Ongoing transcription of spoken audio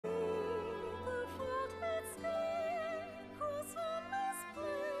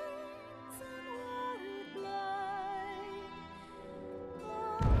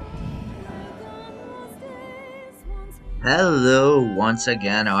Hello once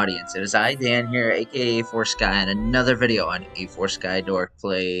again, audience. It is I, Dan here, aka A4Sky, and another video on A4Sky Dork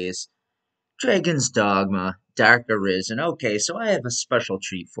Plays Dragon's Dogma, Dark Arisen. Okay, so I have a special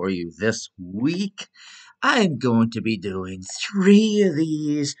treat for you this week. I'm going to be doing 3 of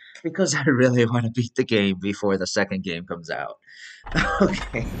these because I really want to beat the game before the second game comes out.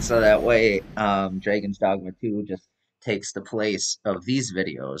 Okay, so that way Dragon's Dogma 2 just takes the place of these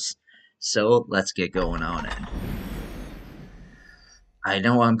videos. So let's get going on in. I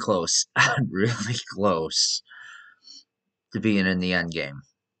know I'm close. I'm really close to being in the end game.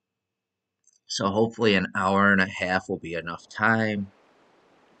 So hopefully an hour and a half will be enough time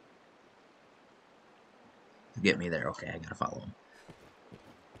to get me there. Okay, I gotta follow him.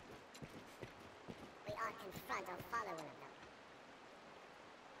 We are confront or follow one of them.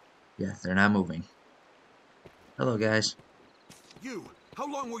 Yeah, they're not moving. Hello, guys. You!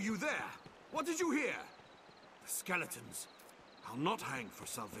 How long were you there? What did you hear? The skeletons. I'll not hang for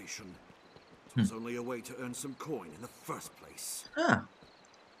salvation. It was only a way to earn some coin in the first place. Ah,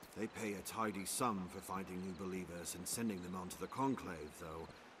 They pay a tidy sum for finding new believers and sending them on to the Conclave, though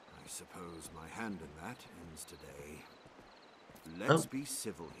I suppose my hand in that ends today. Let's be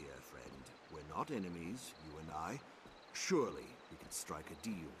civil here, friend. We're not enemies, you and I. Surely we can strike a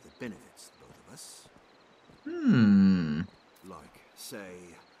deal that benefits both of us. Like,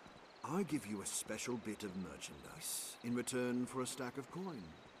 say, I give you a special bit of merchandise in return for a stack of coin.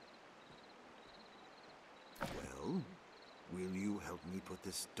 Well, will you help me put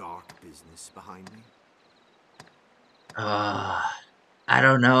this dark business behind me? I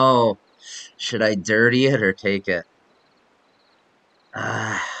don't know. Should I dirty it or take it?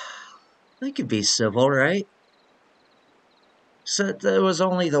 I could be civil, right? So there was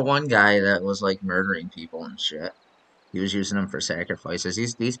only the one guy that was like murdering people and shit. He was using them for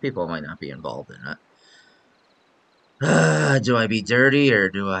sacrifices. These people might not be involved in it. Do I be dirty or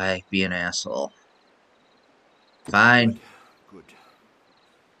do I be an asshole? Fine. Good.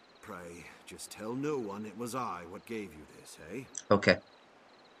 Pray, just tell no one it was I what gave you this, eh? Okay.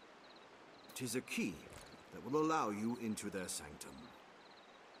 'Tis a key that will allow you into their sanctum.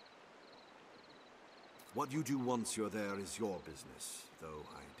 What you do once you're there is your business, though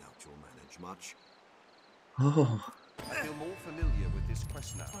I doubt you'll manage much. Oh. I feel more familiar with this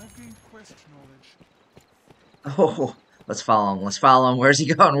quest now. I've gained quest knowledge. Oh. Let's follow him. Let's follow him. Where's he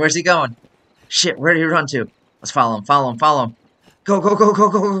going? Where's he going? Shit, where did he run to? Let's follow him. Follow him. Follow him. Go, go, go, go,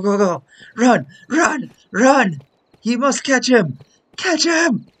 go, go, go, go. Run, run, run. You must catch him. Catch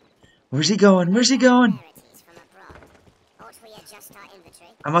him. Where's he going? Where's he going? Rarities from abroad. Ought we adjust our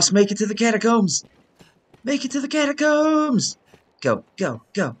inventory? I must make it to the catacombs. Make it to the catacombs. Go, go,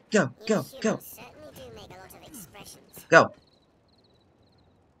 go, go, You go, go, humans certainly do make a lot of expressions. go.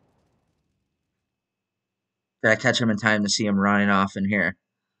 Did I catch him in time to see him running off in here?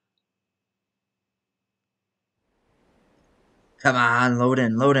 Come on, load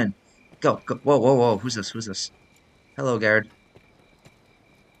in, load in. Go, go. Whoa, whoa, whoa. Who's this? Who's this? Hello, guard.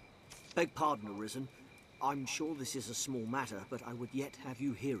 Beg pardon, Arisen. I'm sure this is a small matter, but I would yet have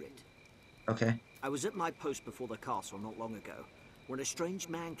you hear it. Okay. I was at my post before the castle not long ago, when a strange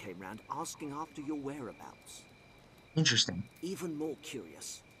man came round asking after your whereabouts. Interesting. Even more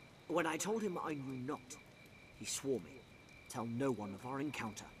curious, when I told him I knew not, he swore me, tell no one of our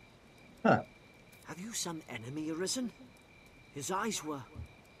encounter. Huh. Have you some enemy, Arisen? His eyes were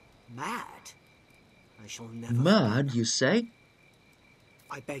mad. I shall never Mud, forget. you say?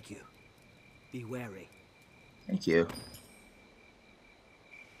 I beg you, be wary. Thank you.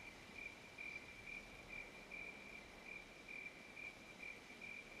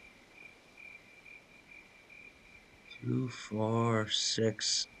 Two, 4,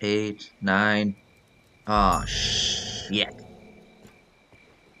 6, 8, 9. Oh shit.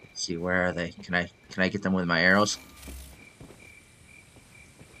 Let's see, where are they? Can I get them with my arrows?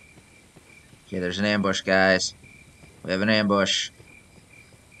 Okay, there's an ambush, guys. We have an ambush.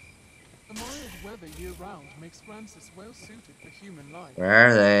 The mild weather year-round makes Francis well suited for human life. Where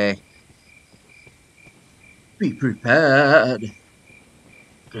are they? Be prepared.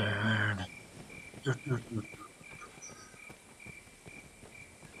 Good.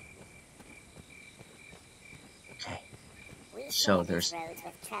 Okay. We So share there's- these roads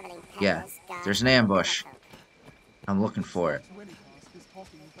with traveling yeah, peddlers, guards, there's an and ambush. folk. I'm looking for it. Winnipask is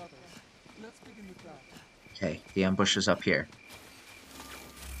talking with others. Let's begin with that. Okay, the ambush is up here.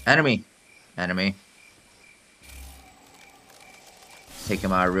 Enemy! Enemy. Take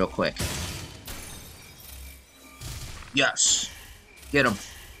him out real quick. Yes! Get him!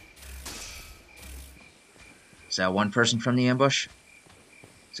 Is that one person from the ambush?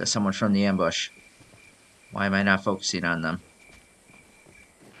 Is that someone from the ambush? Why am I not focusing on them?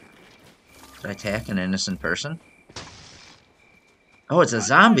 Did I attack an innocent person? Oh, it's a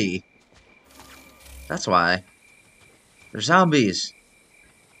zombie! That's why. They're zombies!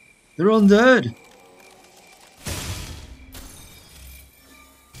 They're undead!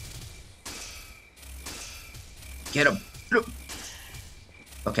 Get him!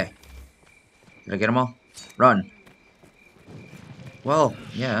 Okay. Did I get them all? Run! Well,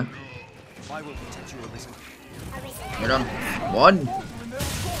 yeah. I will protect you, Arisen. Get him! One!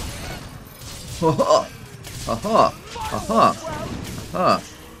 Ha ha! Ha ha! Ha ha! Ha!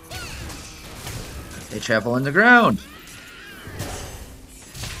 They travel in the ground!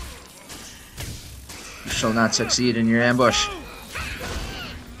 You shall not succeed in your ambush.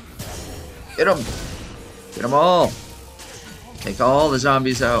 Get them! Get them all! Take all the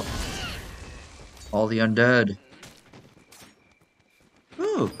zombies out. All the undead.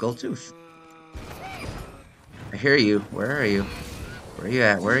 Ooh, gold tooth. I hear you. Where are you? Where are you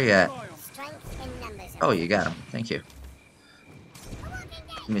at? Where are you at? Strength in numbers. Oh, you got him. Thank you.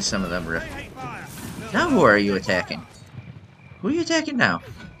 Give me some of them, Riff. Now who are you attacking? Who are you attacking now?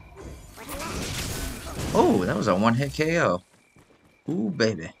 Oh, that was a one-hit KO. Ooh,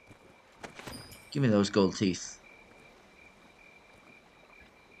 baby. Give me those gold teeth.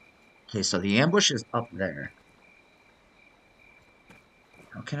 Okay, so the ambush is up there.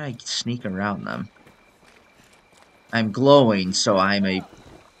 How can I sneak around them? I'm glowing, so I'm a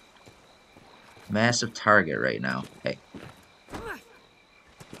massive target right now. Hey.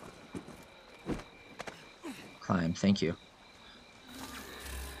 Climb, thank you.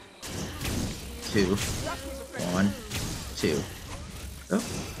 2, 1, 2. Oh,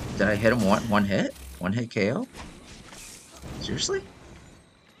 did I hit him one hit? One hit KO? Seriously?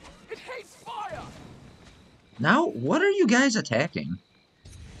 It hates fire! Now, what are you guys attacking?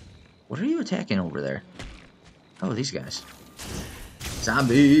 What are you attacking over there? Oh, these guys.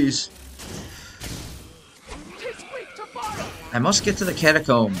 Zombies! It's weak to fire! I must get to the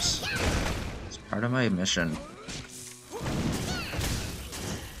catacombs. It's part of my mission.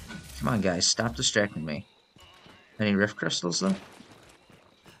 Come on, guys, stop distracting me. Any rift crystals, though?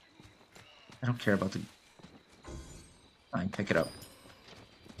 I don't care about the... Fine, pick it up.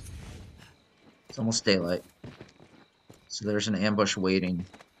 It's almost daylight. So there's an ambush waiting.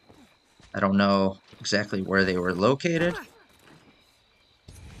 I don't know exactly where they were located.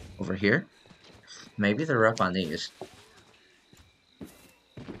 Over here? Maybe they're up on these.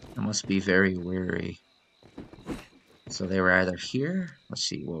 I must be very weary. So they were either here. Let's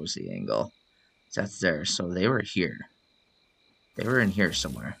see, what was the angle? That's there. So they were here. They were in here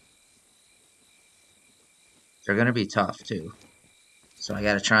somewhere. They're going to be tough, too. So I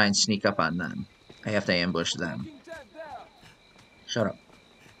got to try and sneak up on them. I have to ambush them. Shut up.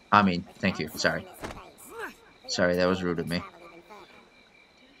 I mean, thank you. Sorry. Sorry, that was rude of me.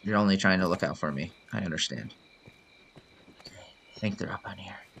 You're only trying to look out for me. I understand. I think they're up on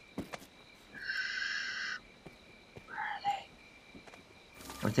here. Where are they?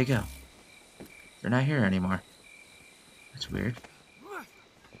 Where'd they go? They're not here anymore. That's weird.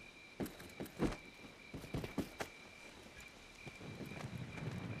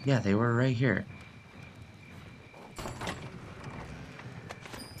 Yeah, they were right here.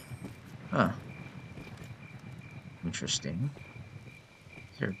 Huh. Interesting.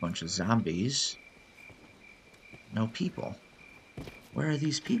 There are a bunch of zombies. No people. Where are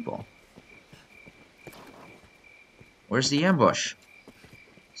these people? Where's the ambush?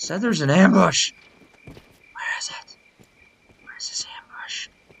 Said there's an ambush! Where is it? Where's this ambush?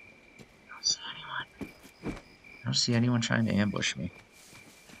 I don't see anyone. I don't see anyone trying to ambush me.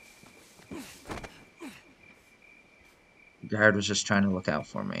 The guard was just trying to look out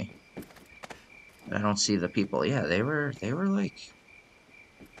for me. But I don't see the people. Yeah, they were like...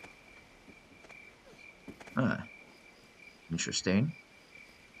 Huh. Interesting.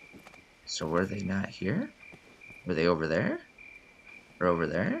 So were they not here? Were they over there? Or over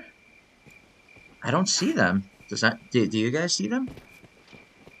there? I don't see them. Does that... Do you guys see them?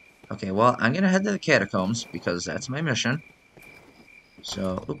 Okay, well, I'm gonna head to the catacombs because that's my mission.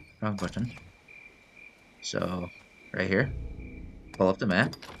 So... Oop, wrong button. So... Right here. Pull up the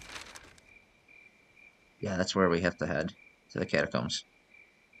map. Yeah, that's where we have to head. To the catacombs.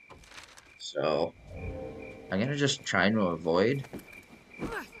 So... I'm gonna just try to avoid...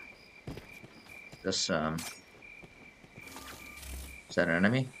 this, Is that an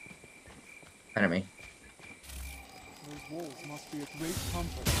enemy? Enemy. Those walls must be a great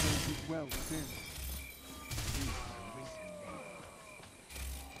comfort to those who dwell within.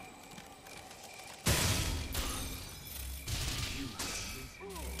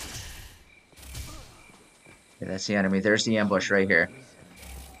 that's the enemy. There's the ambush right here.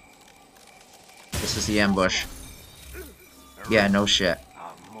 This is the ambush. Yeah, no shit.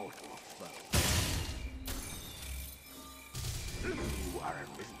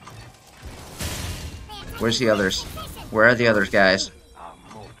 Where's the others? Where are the others, guys?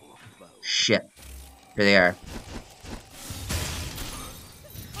 Shit. Here they are.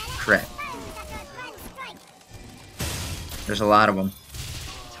 Crap. There's a lot of them.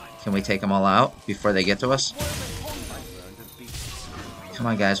 Can we take them all out before they get to us? Come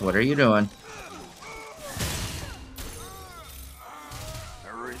on, guys. What are you doing?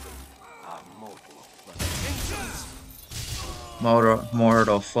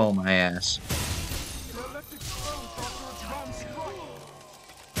 Mortal foe my ass.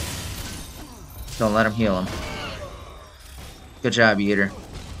 Don't let him heal him. Good job, Eater.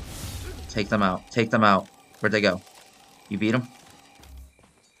 Take them out. Take them out. Where'd they go? You beat them?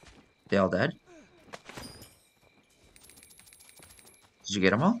 They all dead? Did you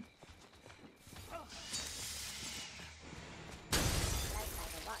get them all?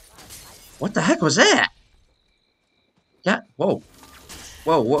 What the heck was that? Yeah. Whoa.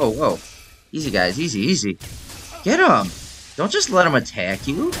 Whoa, whoa, whoa. Easy, guys. Easy, easy. Get them. Don't just let them attack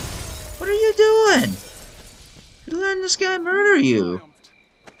you. What are you doing? You're letting this guy murder you.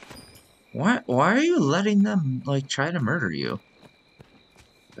 Why are you letting them, like, try to murder you?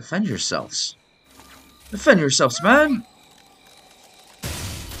 Defend yourselves. Defend yourselves, man!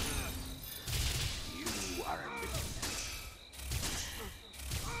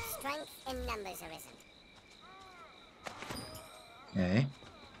 Strength in numbers, Arisen. Okay.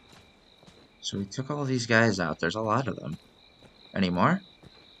 So we took all these guys out. There's a lot of them. Any more?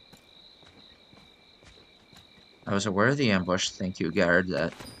 I was aware of the ambush. Thank you, guard,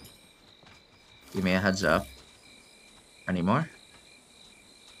 that gave me a heads up. Any more?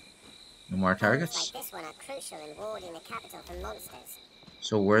 No more targets? Like this one are crucial in warding the capital from monsters.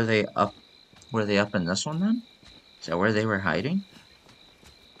 So were they up? Were they up in this one then? Is that where they were hiding?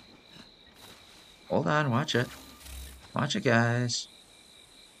 Hold on, watch it. Watch it, guys.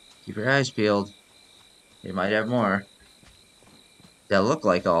 Keep your eyes peeled. They might have more. That look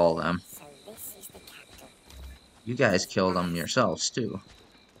like all of them. So this is the capital. You guys killed them yourselves, too.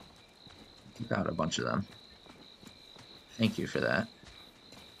 Took out a bunch of them. Thank you for that.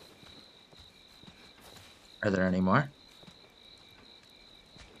 Are there any more?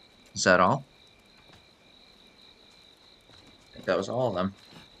 Is that all? I think that was all of them.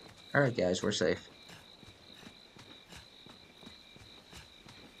 Alright, guys, we're safe.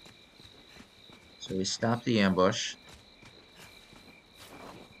 So we stopped the ambush.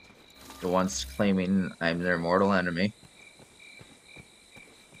 The ones claiming I'm their mortal enemy.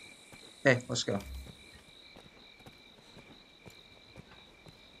 Okay, let's go.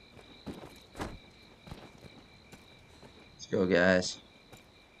 Let's go, guys.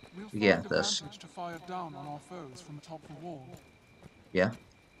 We'll We find got this. advantage to fire down on our foes from atop the wall. Yeah?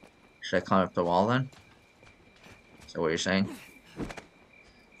 Should I climb up the wall then? Is that what you're saying?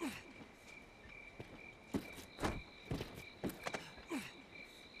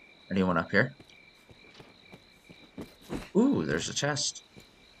 Anyone up here? Ooh, there's a chest.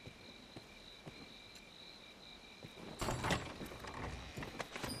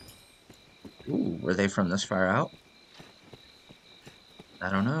 Ooh, were they from this far out? I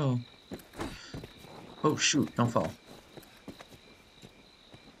don't know. Oh, shoot, don't fall.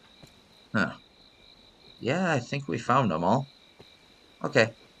 Huh. Yeah, I think we found them all.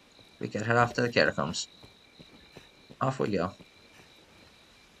 Okay, we can head off to the catacombs. Off we go.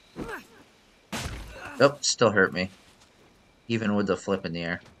 Oh, still hurt me. Even with the flip in the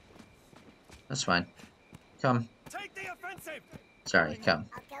air. That's fine. Come. Take the offensive! Sorry, come.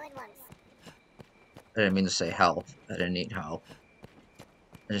 I'll go at once. I didn't mean to say help. I didn't need help.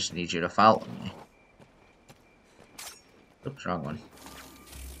 I just need you to follow me. Oops, wrong one.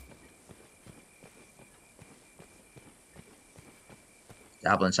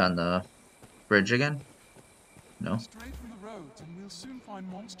 Goblins on the bridge again? No? Stray from the roads, and we'll soon find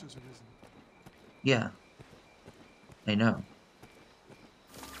monsters arisen. Yeah. I know.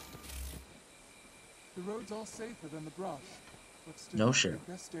 The roads are safer than the brush, but still, No shit.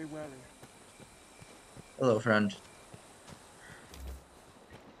 we best stay wary. Hello, friend.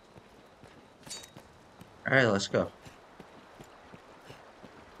 Alright, let's go.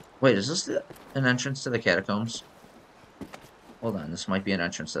 Wait, is this an entrance to the catacombs? Hold on, this might be an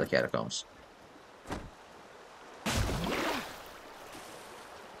entrance to the catacombs.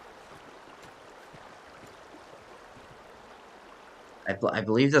 I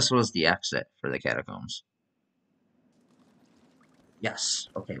believe this was the exit for the catacombs. Yes.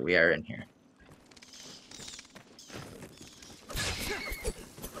 Okay, we are in here.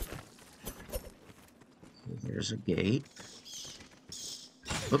 There's a gate.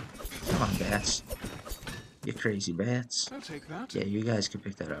 Oop, come on, bats. You crazy bats. I'll take that. Yeah, you guys can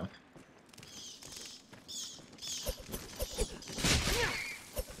pick that up.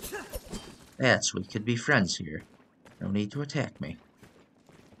 Bats, we could be friends here. No need to attack me.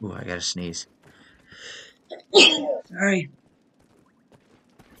 Ooh, I gotta sneeze. Sorry.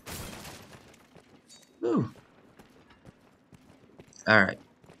 Ooh. Alright.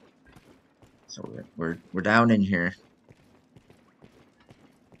 So we're down in here.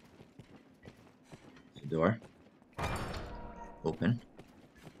 The door. Open.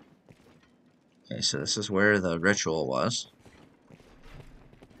 Okay, so this is where the ritual was.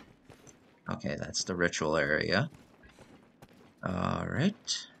 Okay, that's the ritual area.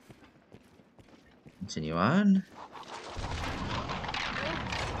 Alright. Continue on.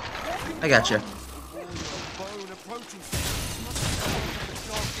 I got you.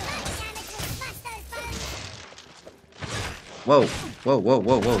 Whoa, whoa, whoa,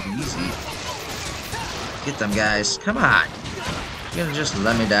 whoa, whoa, easy. Get them guys. Come on. You're gonna just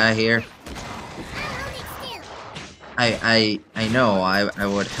let me die here? I know I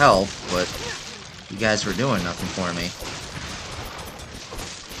would help, but you guys were doing nothing for me.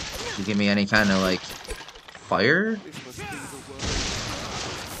 Did you give me any kind of like fire?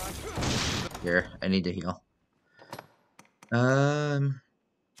 Here, I need to heal.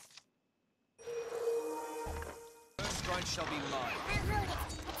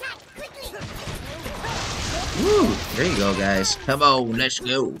 Woo! There you go, guys. Come on, let's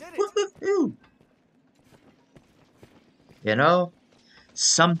go. Woo-hoo-hoo. You know,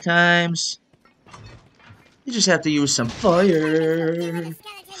 sometimes you just have to use some fire. Human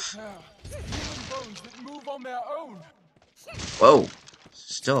bones that move on their own. Whoa,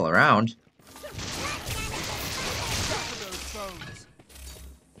 still around.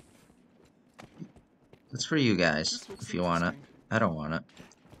 That's for you guys, if you want it. I don't want it.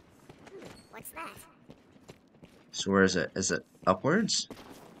 What's that? So where is it? Is it upwards?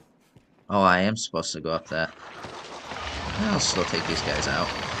 Oh, I am supposed to go up that. I'll still take these guys out.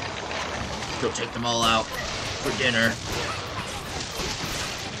 Go take them all out for dinner.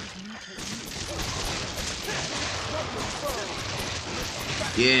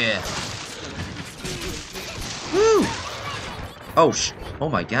 Yeah. Woo! Oh, oh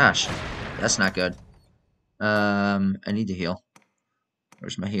my gosh. That's not good. I need to heal.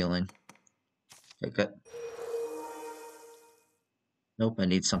 Where's my healing? Okay, good. Nope, I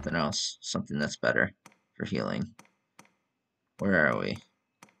need something else. Something that's better for healing. Where are we?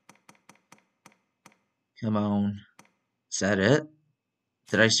 Come on. Is that it?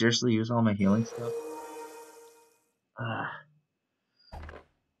 Did I seriously use all my healing stuff?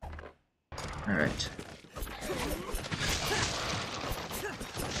 Alright.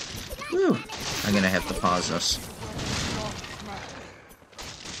 Whew. I'm gonna have to pause this.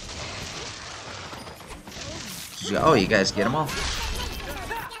 Oh, you guys get them all?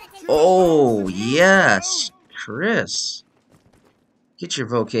 Oh, yes! Chris! Get your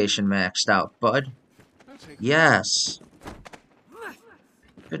vocation maxed out, bud. Yes!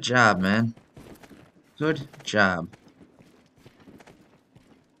 Good job, man. Good job.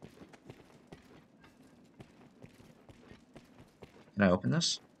 Can I open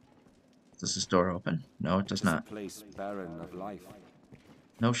this? Does this door open? No, it does not. Place barren of life.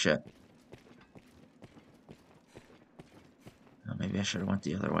 No shit. Oh, maybe I should have went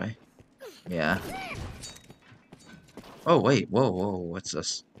the other way. Yeah. Oh, wait. Whoa, whoa. What's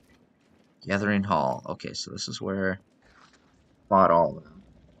this? Gathering Hall. Okay, so this is where I fought all of them.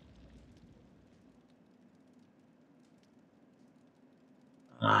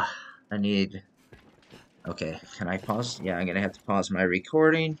 I need... Okay, can I pause? Yeah, I'm gonna have to pause my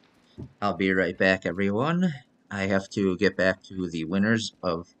recording. I'll be right back, everyone. I have to get back to the winners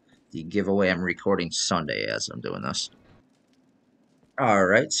of the giveaway. I'm recording Sunday as I'm doing this.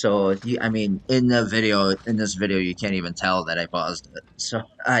 Alright, so, I mean, in this video, you can't even tell that I paused it. So,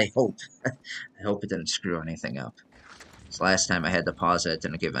 I hope it didn't screw anything up. So last time I had to pause it,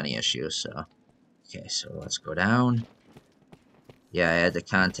 didn't give any issues, so. Okay, so let's go down. Yeah, I had to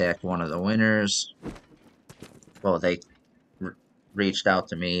contact one of the winners. Well, they reached out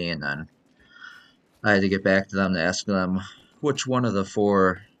to me, and then I had to get back to them to ask them which one of the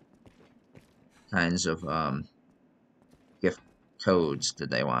 4 kinds of gift codes did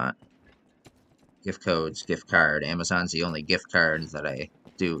they want. Gift codes, gift card. Amazon's the only gift card that I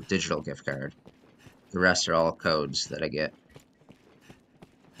do, digital gift card. The rest are all codes that I get.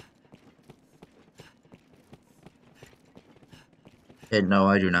 And no,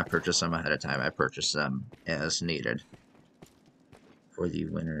 I do not purchase them ahead of time. I purchase them as needed for the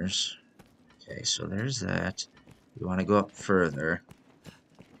winners. Okay, so there's that. We want to go up further.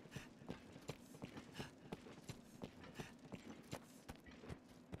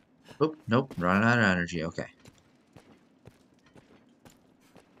 Oh, nope, running out of energy. Okay.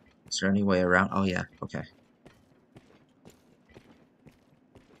 Is there any way around? Oh, yeah, okay.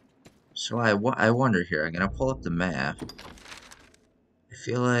 So I wonder here. I'm going to pull up the map. I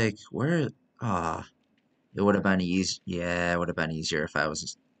feel like, where... Ah, it would have been easy. Yeah, it would have been easier if I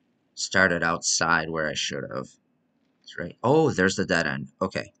was started outside where I should have. That's right. Oh, there's the dead end.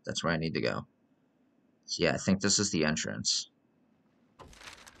 Okay, that's where I need to go. So yeah, I think this is the entrance.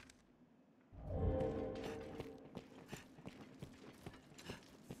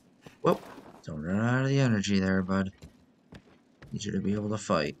 Whoop. Don't run out of the energy there, bud. Need you to be able to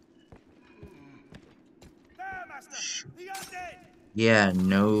fight. Yeah,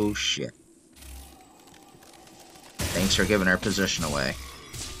 no shit. Thanks for giving our position away.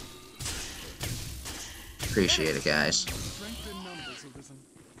 Appreciate it, guys. Strength in numbers, Arisen.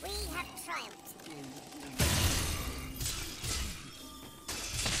 We have triumphed.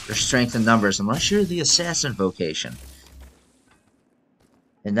 There's strength in numbers, unless you're the assassin vocation.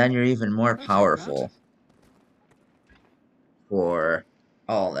 And then you're even more powerful. For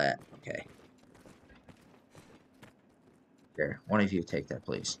all that. Okay. Here, one of you take that,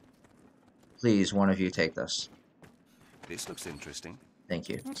 please. Please, one of you take this. This looks interesting. Thank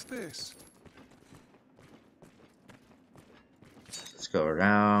you. What's this? Let's go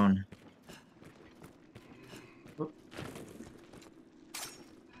around. Whoop.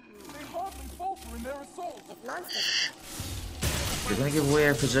 They hardly falter in their assault. If monsters We're gonna give away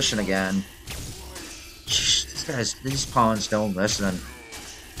our position again. These pawns don't listen.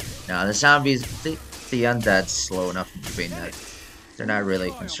 No, the zombies, the undead's slow enough moving that they're not really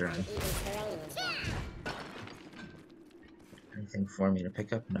concerned. Anything for me to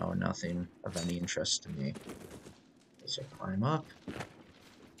pick up? No, nothing of any interest to me. So climb up.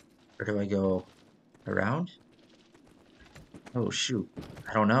 Where do I go? Around? Oh shoot.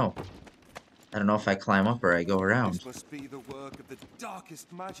 I don't know. I don't know if I climb up or I go around. This must be the work of the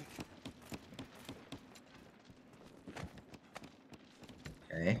darkest magic.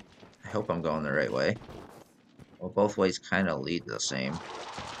 Okay. I hope I'm going the right way. Well, both ways kind of lead the same.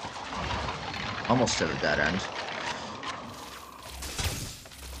 Almost to the dead end.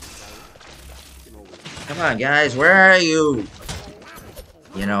 Come on, guys, where are you?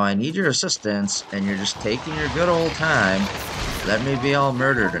 You know, I need your assistance, and you're just taking your good old time. Let me be all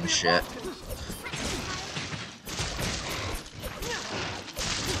murdered and shit.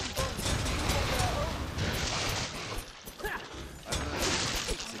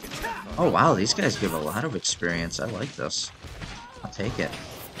 Oh wow, these guys give a lot of experience. I like this. I'll take it.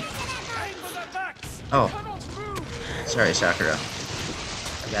 Oh. Sorry, Sakura.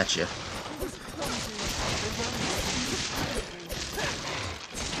 I got you.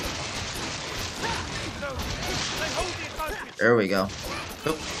 There we go.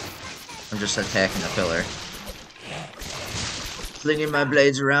 Oop. I'm just attacking the pillar. Flinging my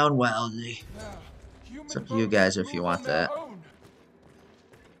blades around wildly. It's up to you guys if you want that.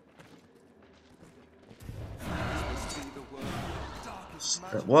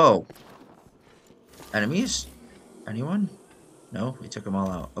 Whoa. Enemies? Anyone? No? We took them all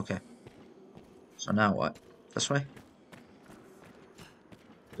out. Okay. So now what? This way?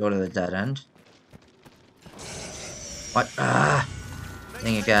 Go to the dead end? What? Ah!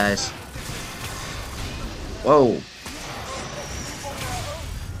 Dang it, guys. Whoa.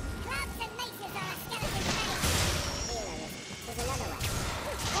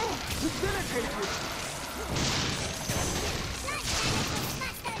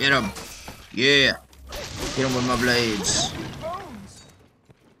 Get him. Yeah. Hit him with my blades.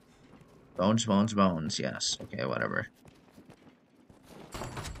 Bones, bones, bones. Yes. Okay, whatever.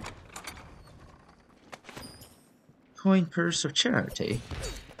 Coin purse of charity.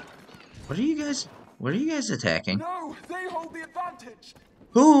 What are you guys attacking? No, they hold the advantage.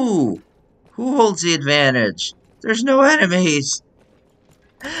 Who? Who holds the advantage? There's no enemies.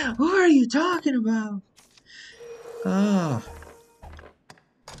 Who are you talking about? Oh.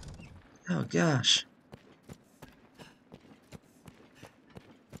 Oh gosh.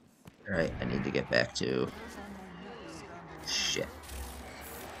 Alright, I need to get back to... Shit.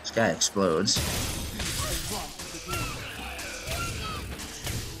 This guy explodes.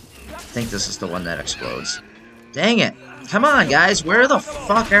 I think this is the one that explodes. Dang it! Come on, guys! Where the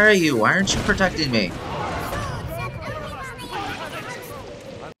fuck are you? Why aren't you protecting me?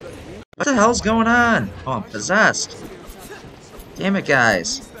 What the hell's going on? Oh, I'm possessed. Damn it,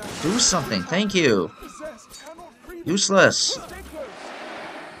 guys. Do something. Thank you. Useless.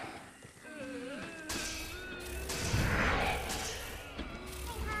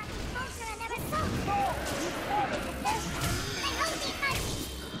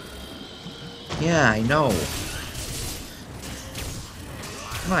 Yeah, I know.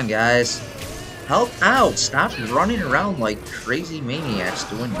 Come on, guys. Help out! Stop running around like crazy maniacs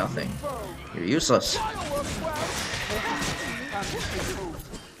doing nothing. You're useless.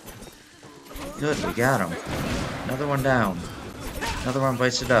 Good, we got him. Another one down. Another one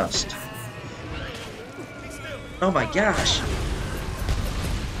bites the dust. Oh my gosh!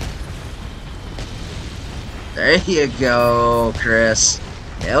 There you go, Chris.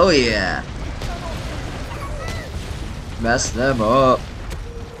 Hell yeah. Mess them up.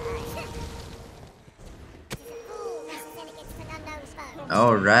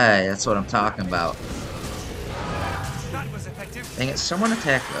 Alright, that's what I'm talking about. That was effective. Dang it, someone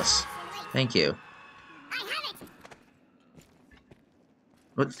attack us. Thank you.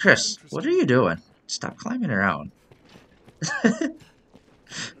 But Chris, what are you doing? Stop climbing around.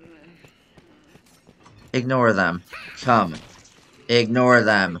 Ignore them. Come. Ignore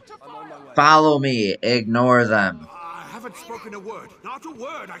them. Follow me. Ignore them. I haven't spoken a word. Not a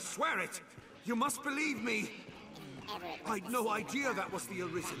word, I swear it. You must believe me. I'd no idea that was the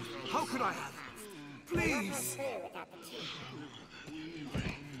Arisen. How could I have? Please.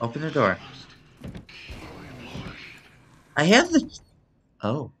 Open the door. I have the...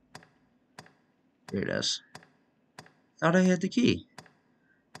 Oh. Here it is. Thought I had the key.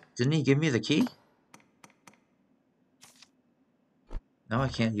 Didn't he give me the key? No, I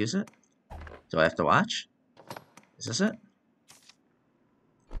can't use it? Do I have to watch? Is this it?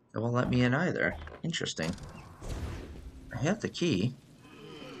 It won't let me in either. Interesting. I have the key,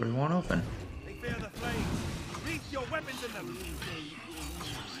 but it won't open. They fear the flames. Wreath your weapons in them.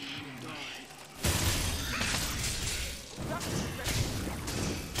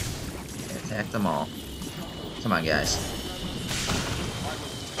 Attack them all. Come on, guys.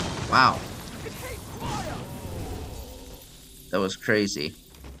 Wow. That was crazy.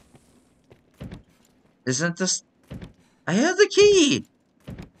 Isn't this... I have the key!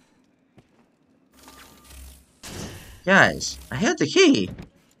 Guys, I had the key!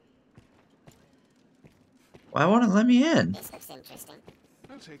 Why won't it let me in? This looks interesting.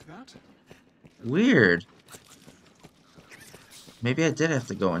 I'll take that. Weird. Maybe I did have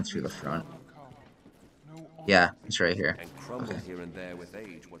to go in through the front. Yeah, it's right here. And crumble Okay. here and there with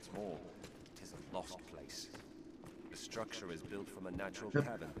age, what's more. Tis a lost place. The structure is built from a natural Yep.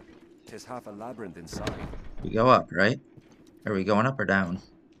 cabin. Tis half a labyrinth inside. We go up, right? Are we going up or down?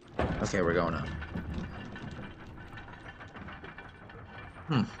 Okay, we're going up.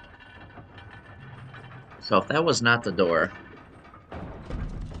 So if that was not the door,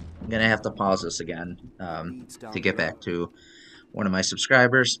 I'm gonna have to pause this again to get back to one of my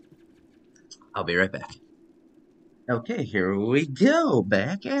subscribers. I'll be right back. Okay, here we go.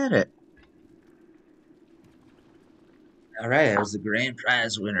 Back at it. Alright, it was the grand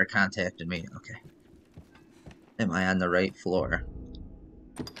prize winner contacted me. Okay. Am I on the right floor?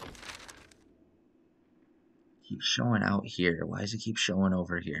 Keep showing out here. Why does it keep showing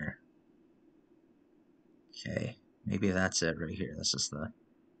over here? Okay, maybe that's it right here. This is the...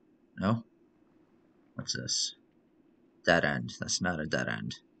 No? What's this? Dead end. That's not a dead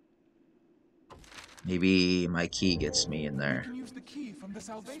end. Maybe my key gets me in You there. can use the key from the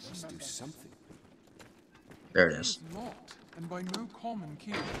salvation Must do method. something. There it It is. is locked, and by no common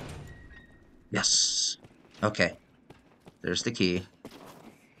key. Yes. Okay. There's the key.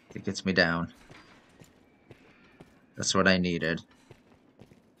 It gets me down. That's what I needed.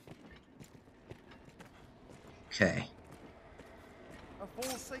 Okay. A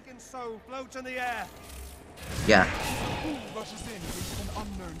forsaken soul floats in the air. Yeah. Who rushes in with an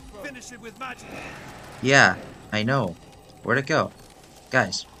unknown foe? Finish it with magic. Yeah. I know. Where'd it go?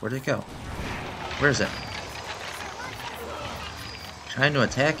 Guys, where'd it go? Where is it? Trying to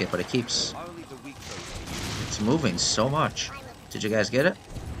attack it, but it keeps... I'll leave the weak foes. It's moving so much. Did you guys get it?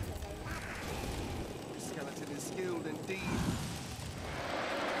 The skeleton is skilled indeed.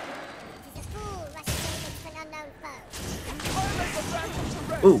 It is a fool rushes in against an unknown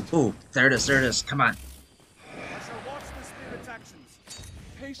foe. Ooh, ooh. There it is, there it is. Come on. I shall watch the spirit's actions.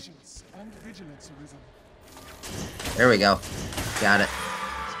 Patience and vigilance, Arisen. There we go. Got it.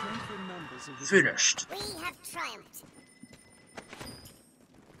 Strength in numbers, Arisen. Finished. We have triumphed.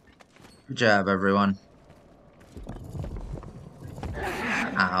 Good job, everyone.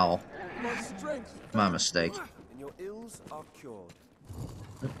 Ow. My strength. My mistake. And your ills are cured.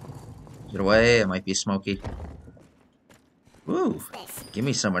 Get away. It might be smoky. Woo. This. Give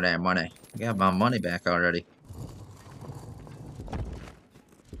me some of that money. I got my money back already.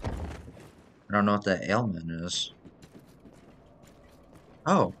 I don't know what that ailment is.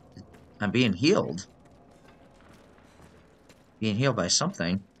 Oh. I'm being healed. Being healed by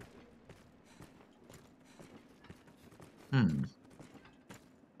something.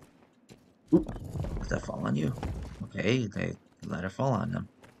 Oop. Let that fall on you. Okay, they let it fall on them.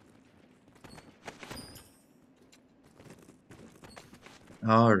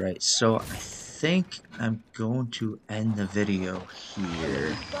 Alright, so I think I'm going to end the video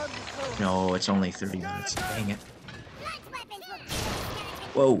here. No, it's only 30 minutes. Dang it.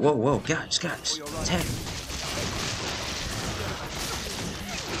 Whoa, whoa, whoa. Guys, attack.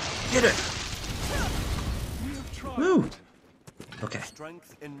 Get it. Woo. Okay.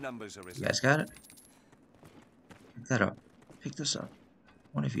 Strength in numbers, You Arisen. guys got it? Pick that up. Pick this up.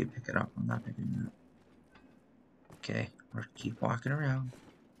 One of you pick it up. I'm not picking it up. Okay, we'll keep walking around.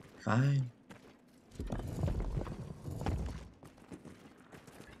 Fine.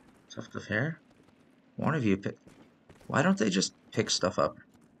 Tuft of hair? One of you pick. Why don't they just pick stuff up?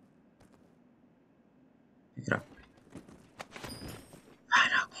 Pick it up. Fine,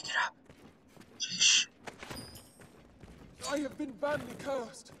 I'll pick it up. Sheesh. I have been badly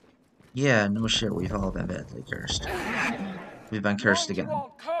cursed. Yeah, no shit, we've all been badly cursed. We've been cursed Mind you again.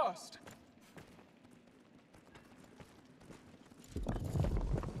 aren't cursed.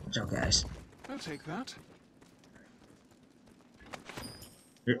 Watch out, guys. I'll take that.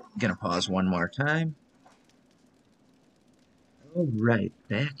 We're gonna pause one more time. Alright,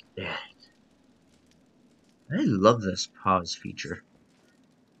 back at it. I love this pause feature.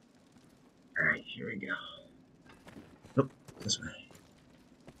 Alright, here we go. Oh, this way.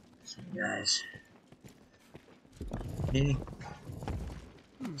 This way, guys. Okay.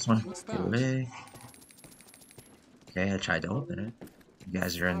 This one, What's get that? away. Okay, I tried to open it. You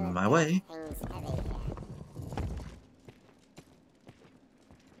guys are in my way. Things heavy here.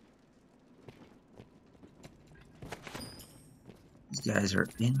 These guys are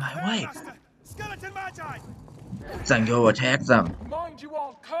in my way. Skeleton Magi! Then go attack them. Mind you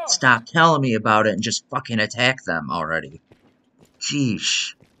aren't cursed. Stop telling me about it and just fucking attack them already.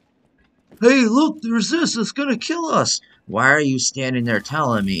 Sheesh. Hey, look, there's this. It's gonna kill us. Why are you standing there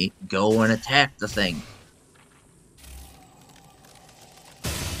telling me go and attack the thing?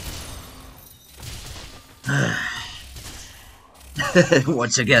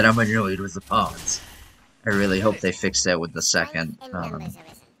 Once again, I'm annoyed with the pawns. I really hope they fix that with the second Strength in numbers, Arisen.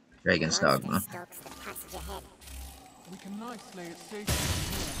 Dragon's The monster Dogma. stalks the passage ahead. We can nicely it station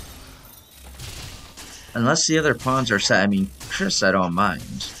here. Unless the other pawns are set. I mean, Chris, I don't mind.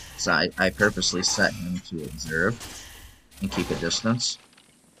 So I purposely set him to observe and keep a distance.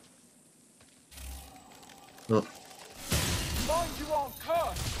 Well, Mind you aren't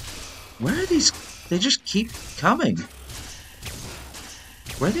cursed. where are these? They just keep coming.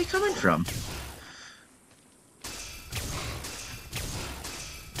 Where are they coming from?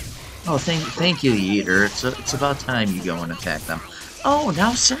 Oh, thank you, Eater. It's about time you go and attack them. Oh,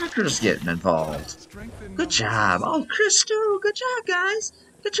 now Sakura's getting involved. Strength in Good numbers. job. Oh, Chris too. Good job, guys.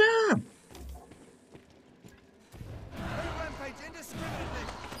 Good job. Rampage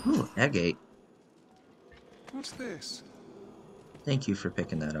indiscriminately! Ooh, agate. What's this? Thank you for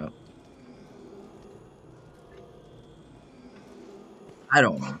picking that up. I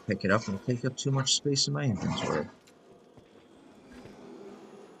don't want to pick it up. It'll take up too much space in my inventory.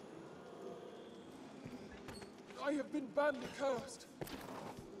 I have been badly cursed.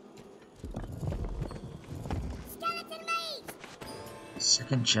 Skeleton mage!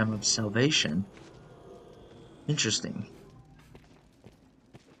 Second gem of salvation. Interesting.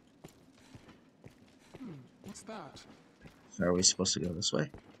 What's that? So are we supposed to go this way?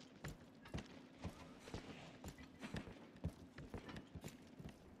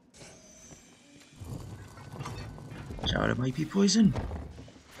 Watch out, it might be poison.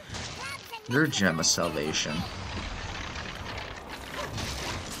 Third gem of salvation.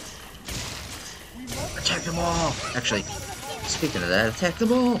 Attack them all! Actually, speaking of that, attack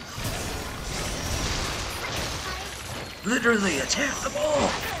them all! Literally, attack them all!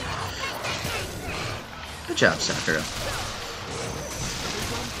 Good job, Sakura.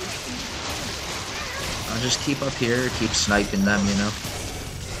 I'll just keep up here, keep sniping them, you know.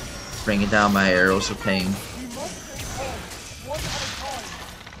 Bringing down my arrows of pain. We must take on one at a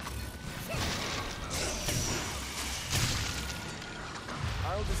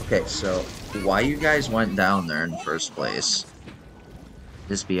time. Okay, so why you guys went down there in the first place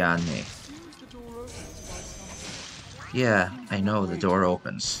is beyond me. Seems the door opens by something. Yeah, I know, the door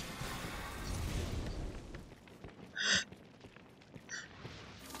opens.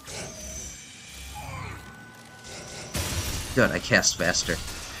 Good, I cast faster.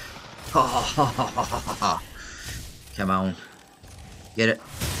 Come on. Get it.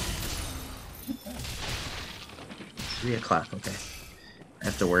 3 o'clock, okay. I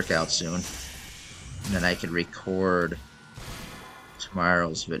have to work out soon. And then I can record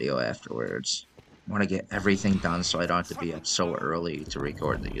tomorrow's video afterwards. I want to get everything done so I don't have to be up so early to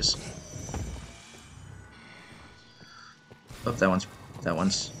record these. Oh, that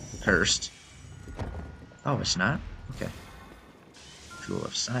one's cursed. Oh, it's not? Okay. Jewel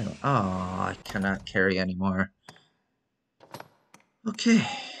of Silence. Oh, I cannot carry anymore. Okay.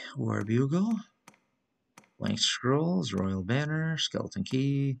 War Bugle. Blank Scrolls. Royal Banner. Skeleton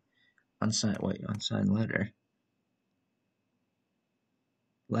Key. Unsigned letter.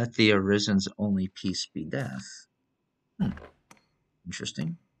 Let the Arisen's only peace be death.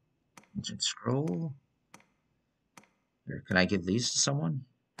 Interesting. Ancient Scroll. Here, can I give these to someone?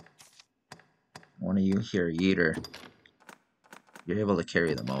 One of you here, Yeater. You're able to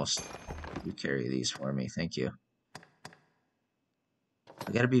carry the most. You carry these for me, thank you.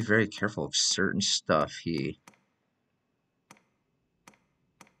 I gotta be very careful of certain stuff he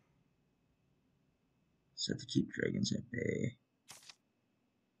said to keep dragons at bay.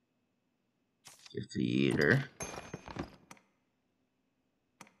 Give to Yeater.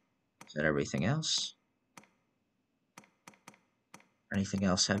 Is that everything else? Anything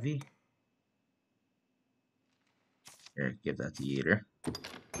else heavy? Here, give that to Yeater.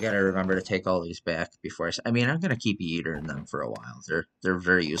 You gotta remember to take all these back before I mean, I'm gonna keep Yeater in them for a while. They're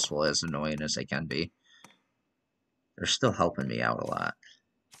very useful, as annoying as they can be. They're still helping me out a lot.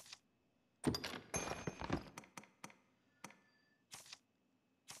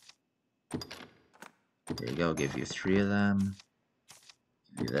 There you go, give you 3 of them.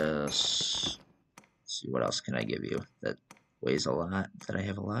 Give you this. Let's see, what else can I give you that weighs a lot, that I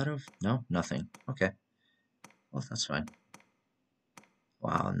have a lot of? No, nothing. Okay. Well, that's fine.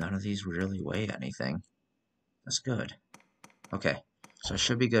 Wow, none of these really weigh anything. That's good. Okay, so I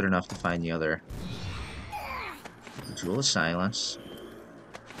should be good enough to find the other. The Jewel of Silence.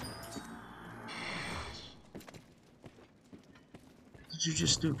 What did you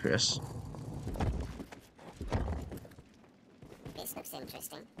just do, Chris? This looks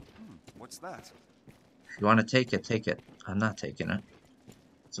interesting. What's that? If you want to take it, take it. I'm not taking it.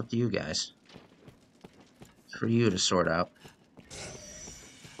 It's up to you guys. It's for you to sort out.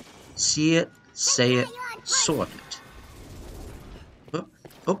 See it, say it, sort it. Oh,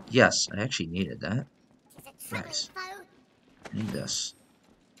 oh, yes, I actually needed that. Nice. I need this.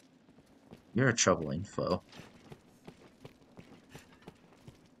 You're a troubling foe.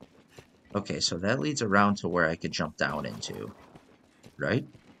 Okay, so that leads around to where I could jump down into. Right?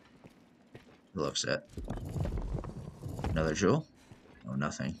 It looks it. Another jewel? Oh,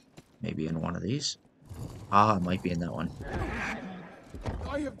 nothing. Maybe in one of these? Ah, it might be in that one.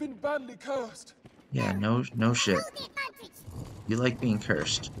 I have been badly cursed. Yeah, no shit. You like being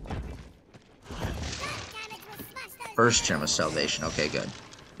cursed. First gem of salvation. Okay, good.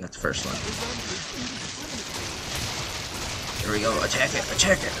 You got the first one. Here we go. Attack it,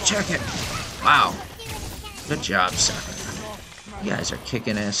 attack it, attack it. Wow. Good job, sucker. You guys are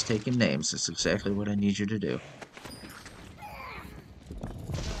kicking ass, taking names. That's exactly what I need you to do.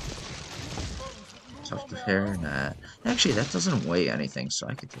 Tough to pair? Nah. Actually, that doesn't weigh anything, so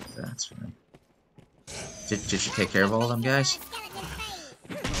I could take that. That's fine. Did you take care of all of them, guys?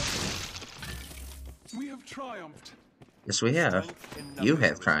 We have triumphed. Yes, we have. You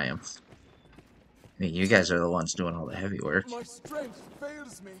have triumphed. I mean, you guys are the ones doing all the heavy work. My strength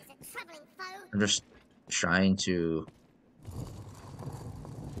fails me. I'm just trying to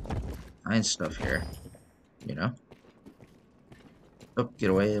find stuff here, you know? Oh, get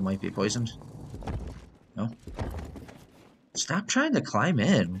away, it might be poisoned. No? Stop trying to climb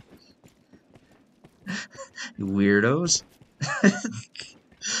in. You weirdos.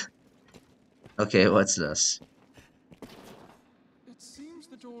 Okay, what's this? It seems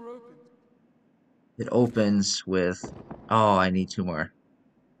the door opened. It opens with... Oh, I need 2 more.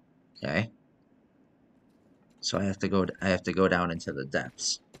 Okay. So I have to go down into the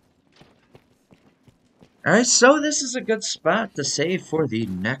depths. Alright, so this is a good spot to save for the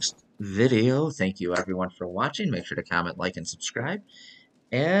next video. Thank you everyone for watching. Make sure to comment, like, and subscribe.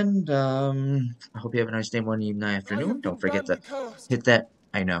 And I hope you have a nice day, morning, evening, afternoon. Don't forget to hit that...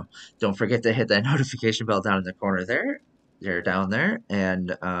 I know. Don't forget to hit that notification bell down in the corner there. They're down there. And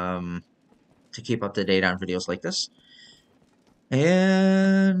to keep up to date on videos like this.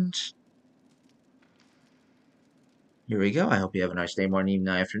 And here we go. I hope you have a nice day, morning,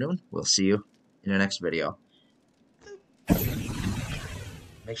 evening, afternoon. We'll see you in the next video.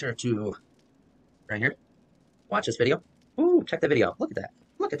 Make sure to, right here, watch this video. Ooh, check that video. Look at that.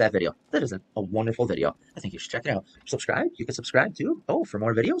 Look at that video. That is a wonderful video. I think you should check it out. Subscribe. You can subscribe too. Oh, for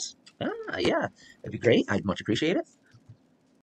more videos? Ah, yeah. That'd be great. I'd much appreciate it.